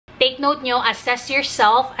take note nyo, assess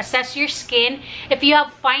yourself, assess your skin. If you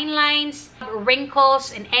have fine lines,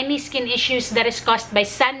 wrinkles, and any skin issues that is caused by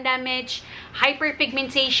sun damage,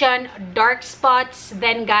 hyperpigmentation, dark spots,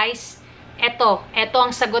 then guys, Ito ang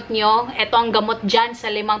sagot nyo. Ito ang gamot dyan sa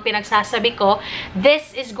 5 pinagsasabi ko.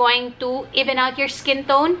 This is going to even out your skin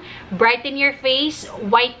tone, brighten your face,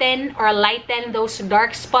 whiten or lighten those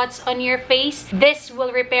dark spots on your face. This will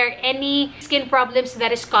repair any skin problems that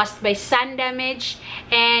is caused by sun damage,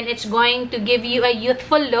 and it's going to give you a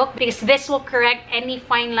youthful look because this will correct any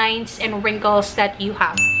fine lines and wrinkles that you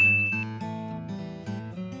have.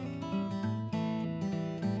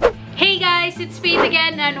 Hey guys, it's Faith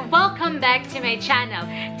again and welcome back to my channel.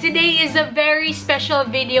 Today is a very special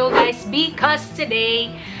video guys because today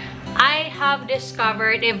I have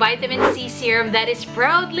discovered a vitamin C serum that is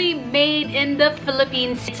proudly made in the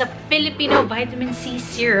Philippines. It's a Filipino vitamin C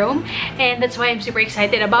serum and that's why I'm super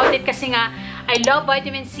excited about it kasi nga I love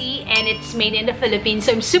vitamin C and it's made in the Philippines.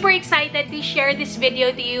 So I'm super excited to share this video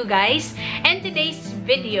to you guys. And today's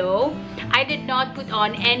video, I did not put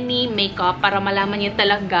on any makeup para malaman nyo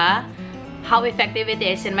talaga how effective it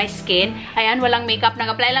is in my skin. Ayan, walang makeup.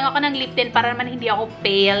 Nag-apply lang ako ng lip tint para naman hindi ako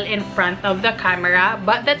pale in front of the camera.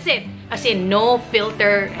 But that's it. As in, no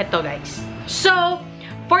filter. Ito guys. So,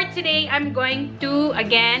 for today, I'm going to,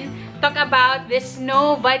 again, talk about this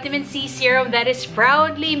vitamin C serum that is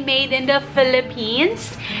proudly made in the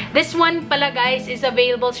Philippines. This one pala guys is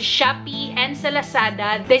available sa Shopee and sa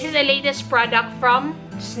Lazada. This is the latest product from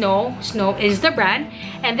Snow. Snow is the brand.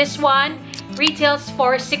 And this one retails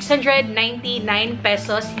for 699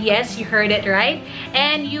 pesos. Yes, you heard it right.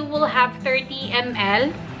 And you will have 30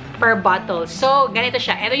 ml per bottle. So, ganito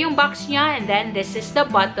siya. Ito yung box niya, and then this is the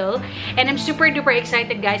bottle. And I'm super duper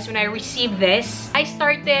excited guys when I received this. I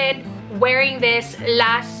started wearing this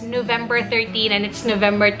last November 13 and it's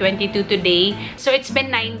November 22 today. So, it's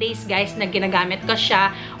been 9 days guys na ginagamit ko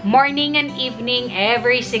siya. Morning and evening,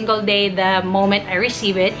 every single day the moment I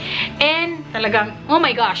receive it. And talagang, oh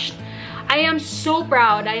my gosh, I am so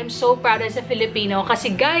proud. I am so proud as a Filipino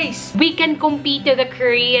kasi guys, we can compete to the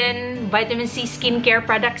Korean vitamin C skincare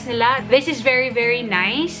products nila. This is very, very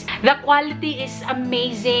nice. The quality is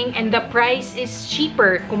amazing and the price is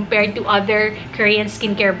cheaper compared to other Korean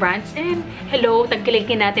skincare brands. And hello,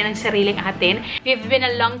 tagkilikin natin ang sariling atin. If you've been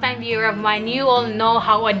a long-time viewer of mine, you all know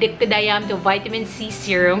how addicted I am to vitamin C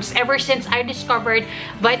serums. Ever since I discovered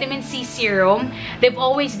vitamin C serum, they've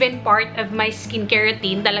always been part of my skincare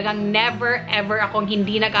routine. Talagang never ever akong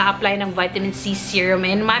hindi nag-a-apply ng vitamin C serum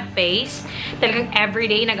in my face. Talagang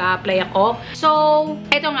everyday nag-a-apply ako. So,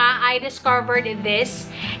 eto nga, I discovered this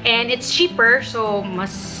and it's cheaper. So,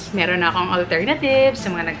 mas meron na akong alternatives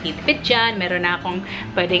sa mga nagtitipid dyan. Meron na akong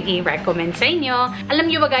pwedeng i-recommend sa inyo. Alam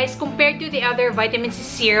nyo ba guys, compared to the other vitamin C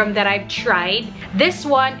serum that I've tried, this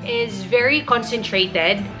one is very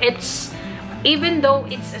concentrated. It's, even though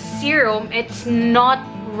it's a serum, it's not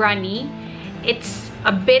runny. It's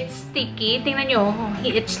a bit sticky. Tingnan nyo,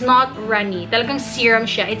 it's not runny. Talagang serum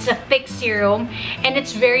siya. It's a thick serum and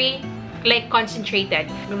it's very like concentrated.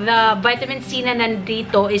 The vitamin C na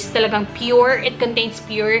nandito is talagang pure. It contains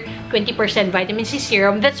pure 20% vitamin C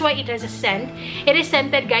serum. That's why it has a scent. It is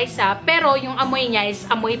scented guys ha. Pero yung amoy niya is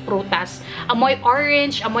amoy prutas. Amoy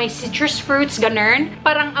orange, amoy citrus fruits, ganun.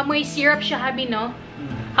 Parang amoy syrup siya habi no?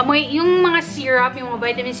 Amoy, yung mga syrup, yung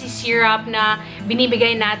mga vitamin C syrup na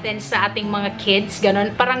binibigay natin sa ating mga kids,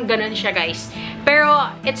 ganun, parang ganun siya guys. Pero,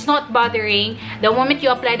 it's not bothering. The moment you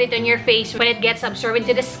apply it on your face, when it gets absorbed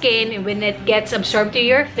into the skin, when it gets absorbed to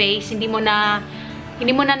your face, hindi mo na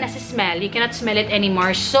nasa-smell. You cannot smell it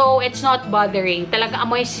anymore. So, it's not bothering. Talagang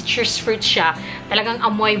amoy citrus fruit siya. Talagang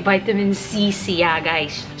amoy vitamin C siya,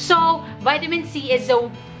 guys. So, vitamin C is a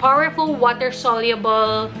powerful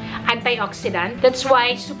water-soluble antioxidant. That's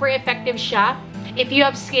why super effective siya. If you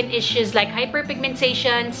have skin issues like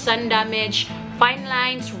hyperpigmentation, sun damage, fine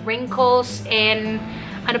lines, wrinkles, and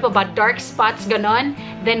ano pa ba, dark spots, ganon,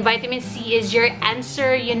 then vitamin C is your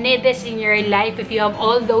answer. You need this in your life if you have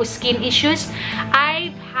all those skin issues.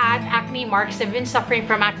 I've had acne marks. I've been suffering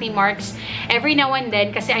from acne marks every now and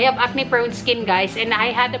then kasi I have acne prone skin guys, and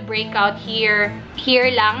I had a breakout here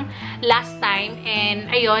lang last time, and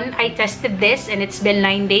ayun, I tested this and it's been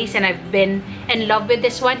 9 days and I've been in love with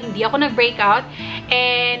this one. Hindi ako nag-breakout,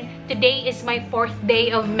 and today is my 4th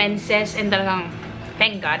day of menses and talagang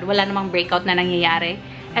thank God, wala namang breakout na nangyayari.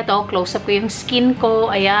 Ito, close-up ko yung skin ko.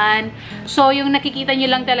 Ayan. So, yung nakikita nyo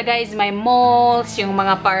lang talaga is my moles, yung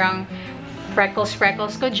mga parang freckles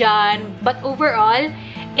ko dyan. But overall,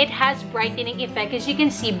 it has brightening effect. As you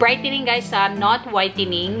can see, brightening guys, not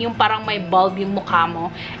whitening. Yung parang may bulb yung mukha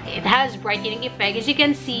mo. It has brightening effect. As you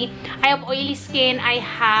can see, I have oily skin. I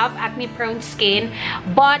have acne-prone skin.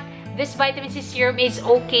 But this Vitamin C Serum is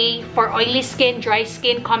okay for oily skin, dry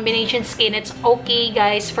skin, combination skin. It's okay,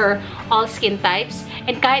 guys, for all skin types.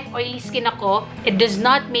 And kahit oily skin ako, it does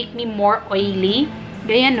not make me more oily.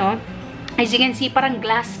 Ganyan, no? As you can see, parang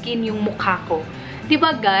glass skin yung mukha ko.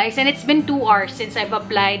 Diba, guys? And it's been 2 hours since I've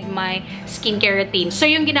applied my skincare routine. So,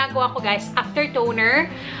 yung ginagawa ko, guys, after toner,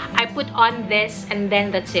 I put on this and then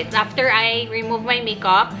that's it. After I remove my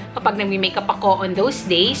makeup, kapag nag-makeup ako on those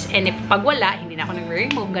days, and if pag wala, hindi na ako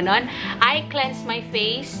nag-remove, ganon, I cleanse my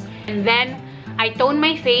face and then I tone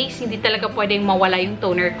my face. Hindi talaga pwedeng mawala yung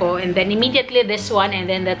toner ko. And then immediately this one and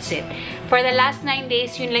then that's it. For the last 9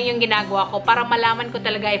 days, yun lang yung ginagawa ko para malaman ko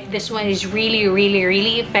talaga if this one is really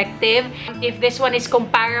effective. If this one is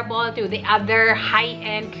comparable to the other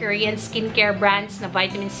high-end Korean skincare brands na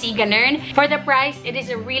Vitamin C, ganun. For the price, it is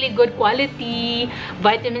a really good quality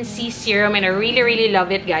Vitamin C serum and I really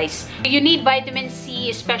love it, guys. You need Vitamin C,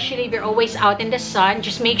 especially if you're always out in the sun.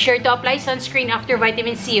 Just make sure to apply sunscreen after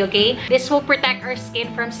Vitamin C, okay? This will protect our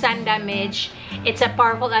skin from sun damage. It's a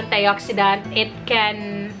powerful antioxidant. It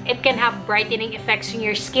can have brightening effects in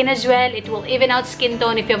your skin as well. It will even out skin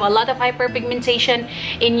tone. If you have a lot of hyperpigmentation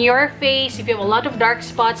in your face, if you have a lot of dark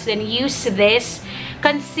spots, then use this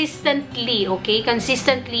consistently, okay?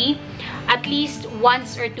 Consistently, at least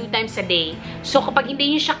once or 2 times a day. So, kapag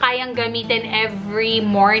hindi nyo siya kayang gamitin every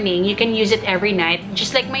morning, you can use it every night.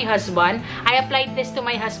 Just like my husband. I applied this to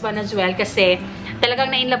my husband as well kasi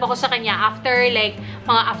talagang na-inlove ako sa kanya. After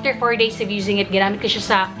 4 days of using it, ginamit ko siya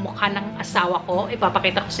sa mukha ng asawa ko.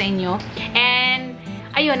 Ipapakita ko sa inyo. And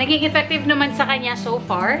ayun, naging effective naman sa kanya so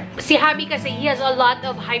far. Si Habi kasi, he has a lot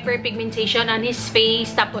of hyperpigmentation on his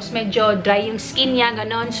face. Tapos medyo dry yung skin niya,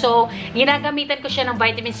 ganon. So, ginagamitan ko siya ng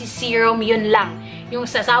Vitamin C Serum, yun lang. Yung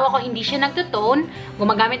sa asawa ko, hindi siya nagtutone.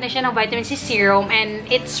 Gumagamit na siya ng Vitamin C Serum and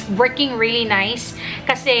it's working really nice.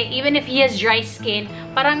 Kasi even if he has dry skin,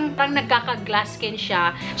 parang nagkaka-glass skin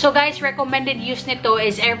siya. So guys, recommended use nito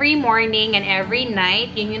is every morning and every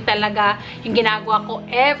night. Yun yung talaga yung ginagawa ko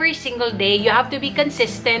every single day. You have to be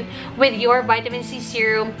consistent with your Vitamin C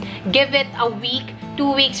Serum. Give it a week,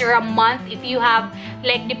 2 weeks, or a month if you have,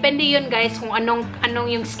 like, depende yun guys kung anong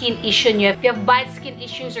yung skin issue nyo. If you have bad skin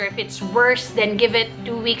issues or if it's worse, then give it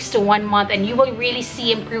 2 weeks to 1 month and you will really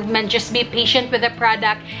see improvement. Just be patient with the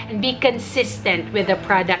product and be consistent with the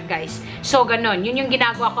product, guys. So, ganon. Yun yung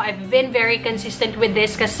ginagawa ko. I've been very consistent with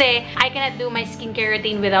this kasi I cannot do my skincare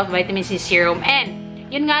routine without Vitamin C Serum. And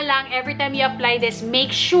yun nga lang, every time you apply this,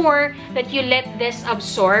 make sure that you let this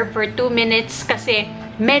absorb for 2 minutes kasi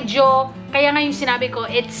medyo, kaya nga yung sinabi ko,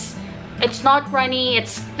 it's not runny,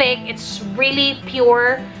 it's thick, it's really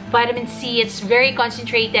pure Vitamin C. It's very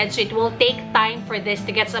concentrated, so it will take time for this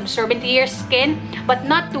to get absorbed into your skin, but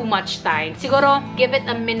not too much time. Siguro, give it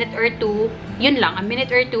a minute or 2. Yun lang, a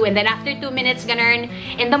minute or 2. And then after 2 minutes, ganun,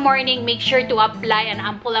 in the morning, make sure to apply an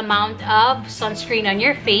ample amount of sunscreen on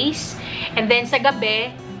your face. And then sa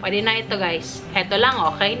gabi, pwede na ito, guys. Ito lang,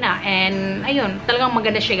 okay na. And, ayun, talagang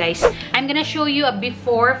maganda siya, guys. I'm gonna show you a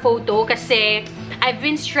before photo kasi I've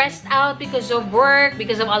been stressed out because of work,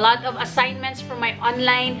 because of a lot of assignments from my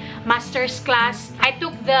online master's class. I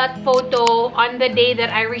took that photo on the day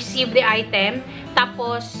that I received the item.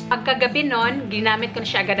 Tapos, pagkagabi nun, ginamit ko na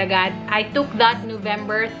siya agad-agad. I took that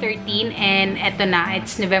November 13 and eto na.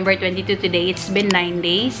 It's November 22 today. It's been 9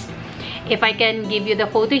 days. If I can give you the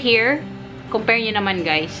photo here, compare nyo naman,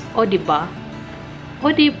 guys. O, diba?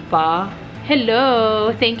 O, diba?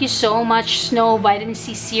 Hello! Thank you so much, Snow Vitamin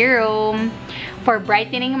C Serum, for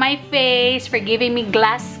brightening my face, for giving me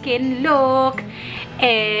glass skin look,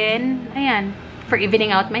 and, ayan, for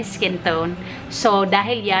evening out my skin tone. So,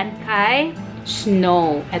 dahil yan kay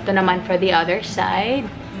Snow. Ito naman for the other side.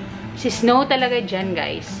 Si Snow talaga dyan,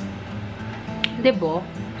 guys. Diba?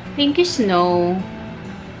 Thank you, Snow.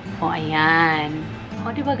 O, ayan. O,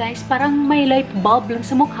 diba guys? Parang may light bulb lang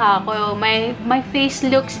sa mukha ko. My face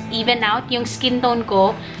looks even out. Yung skin tone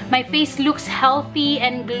ko. My face looks healthy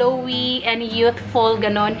and glowy and youthful.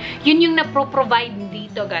 Ganon. Yun yung na-provide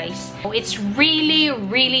dito, guys. It's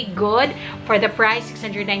really good for the price.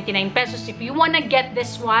 699 pesos. If you wanna get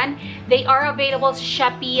this one, they are available sa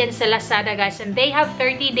Shopee and sa Lazada, guys. And they have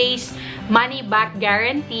 30 days money back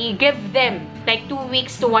guarantee. Give them like 2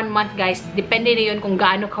 weeks to 1 month, guys. Depende na yun kung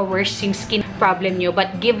gaano ka-worse yung skin problem nyo.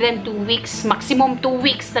 But give them 2 weeks, maximum 2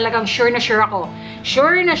 weeks, talagang sure na sure ako.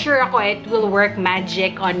 Sure na sure ako it will work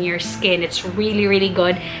magic on your skin. It's really, really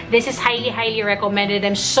good. This is highly, highly recommended.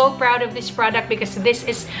 I'm so proud of this product because this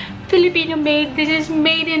is Filipino made. This is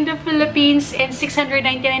made in the Philippines and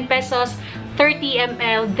 699 pesos, 30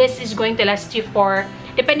 ml. This is going to last you for,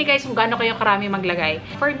 depende guys kung gaano kayo karami maglagay.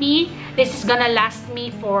 For me, this is gonna last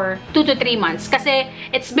me for 2 to 3 months. Kasi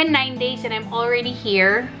it's been 9 days and I'm already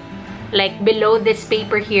here. Like, below this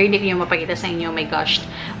paper here. Hindi ko yung mapakita sa inyo. Oh my gosh.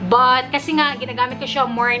 But, kasi nga, ginagamit ko siya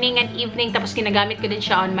morning and evening. Tapos, ginagamit ko din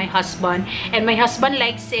siya on my husband. And my husband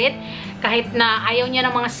likes it. Kahit na ayaw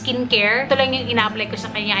niya ng mga skincare. Ito lang yung ina-apply ko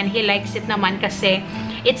sa kanya. And he likes it naman kasi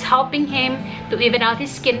it's helping him to even out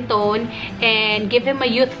his skin tone and give him a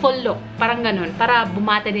youthful look. Parang ganun. Para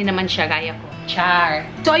bumata din naman siya gaya ko. Char.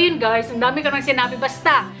 So, ayun guys. Ang dami ko nang sinabi.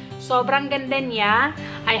 Basta, sobrang ganda niya.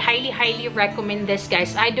 I highly, highly recommend this,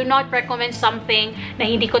 guys. I do not recommend something na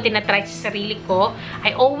hindi ko tinatry sa sarili ko.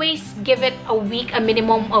 I always give it a week, a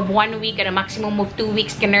minimum of 1 week and a maximum of 2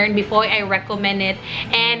 weeks ganun before I recommend it.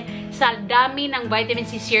 And sa dami ng vitamin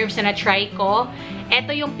C serums na na-try ko,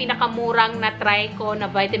 ito yung pinakamurang na-try ko na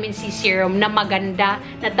vitamin C serum na maganda,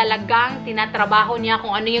 na talagang tinatrabaho niya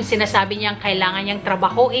kung ano yung sinasabi niyang kailangan niyang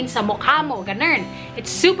trabahuin sa mukha mo. Ganun.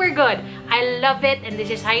 It's super good. I love it and this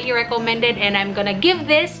is highly recommended and I'm gonna give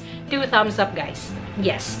this 2 thumbs up, guys.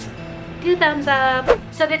 Yes. 2 thumbs up.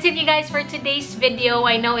 So that's it, you guys, for today's video.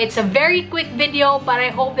 I know it's a very quick video, but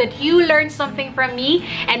I hope that you learned something from me.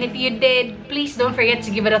 And if you did, please don't forget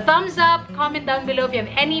to give it a thumbs up. Comment down below if you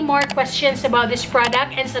have any more questions about this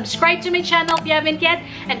product. And subscribe to my channel if you haven't yet.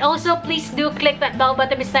 And also, please do click that bell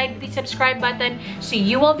button beside the subscribe button so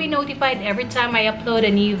you will be notified every time I upload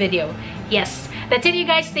a new video. Yes, that's it, you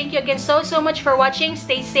guys. Thank you again so much for watching.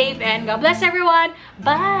 Stay safe and God bless everyone.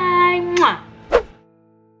 Bye! Mwah!